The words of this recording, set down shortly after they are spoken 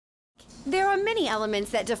There are many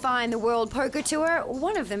elements that define the World Poker Tour,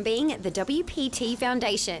 one of them being the WPT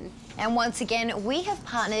Foundation. And once again, we have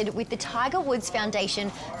partnered with the Tiger Woods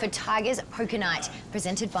Foundation for Tiger's Poker Night,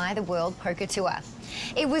 presented by the World Poker Tour.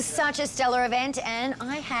 It was such a stellar event, and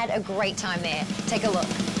I had a great time there. Take a look.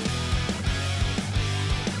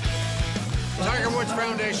 Tiger Woods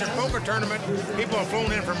Foundation Poker Tournament. People have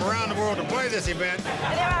flown in from around the world to play this event.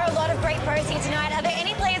 There are a lot of great pros here tonight. Are there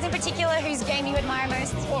any players in particular whose game you admire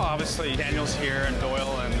most? Well, obviously Daniel's here and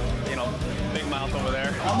Doyle and, you know, Big Mouth over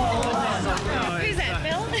there. Who's that,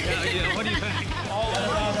 Phil? Yeah, what do you think?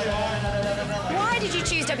 Why did you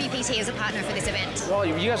choose WPT as a partner for this event? Well,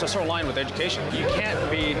 you guys are so aligned with education. You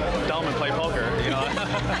can't be dumb and play poker, you know,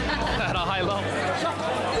 at a high level.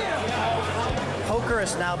 Poker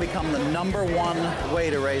has now become the #1 way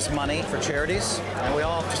to raise money for charities, and we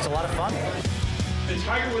all have just a lot of fun. The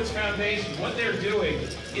Tiger Woods Foundation, what they're doing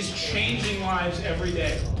is changing lives every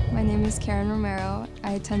day. My name is Karen Romero.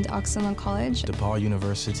 I attend Oxnard College. DePaul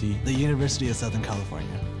University. The University of Southern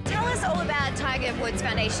California. Tell us all about Tiger Woods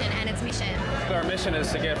Foundation and its mission. Our mission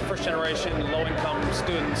is to get first-generation, low-income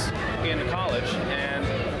students into college, and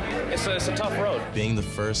it's a tough road. Being the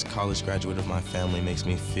first college graduate of my family makes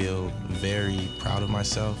me feel very proud of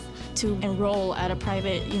myself. To enroll at a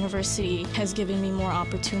private university has given me more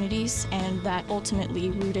opportunities, and that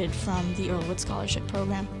ultimately rooted from the Earl Woods Scholarship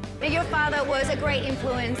Program. Your father was a great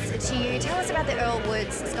influence to you. Tell us about the Earl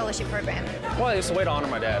Woods Scholarship Program. Well, it's a way to honor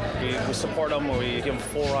my dad. We support him, we give him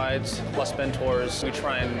full rides, plus mentors. We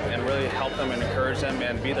try and really help them and encourage them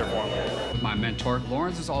and be there for them. My mentor,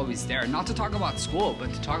 Lawrence, is always there, not to talk about school,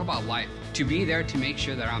 but to talk about life. To be there to make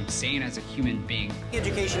sure that I'm sane as a human being.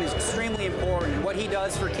 Education is extremely important. What he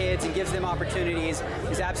does for kids and gives them opportunities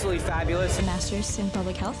is absolutely fabulous. A master's in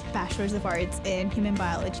public health. Bachelor's of Arts in Human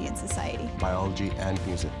Biology and Society. Biology and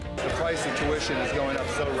music. The price of tuition is going up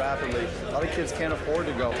so rapidly. A lot of kids can't afford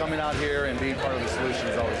to go. Coming out here and being part of the solution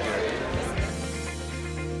is always great.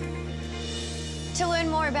 To learn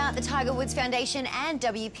more about the Tiger Woods Foundation and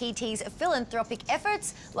WPT's philanthropic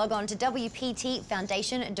efforts, log on to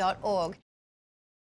WPTfoundation.org.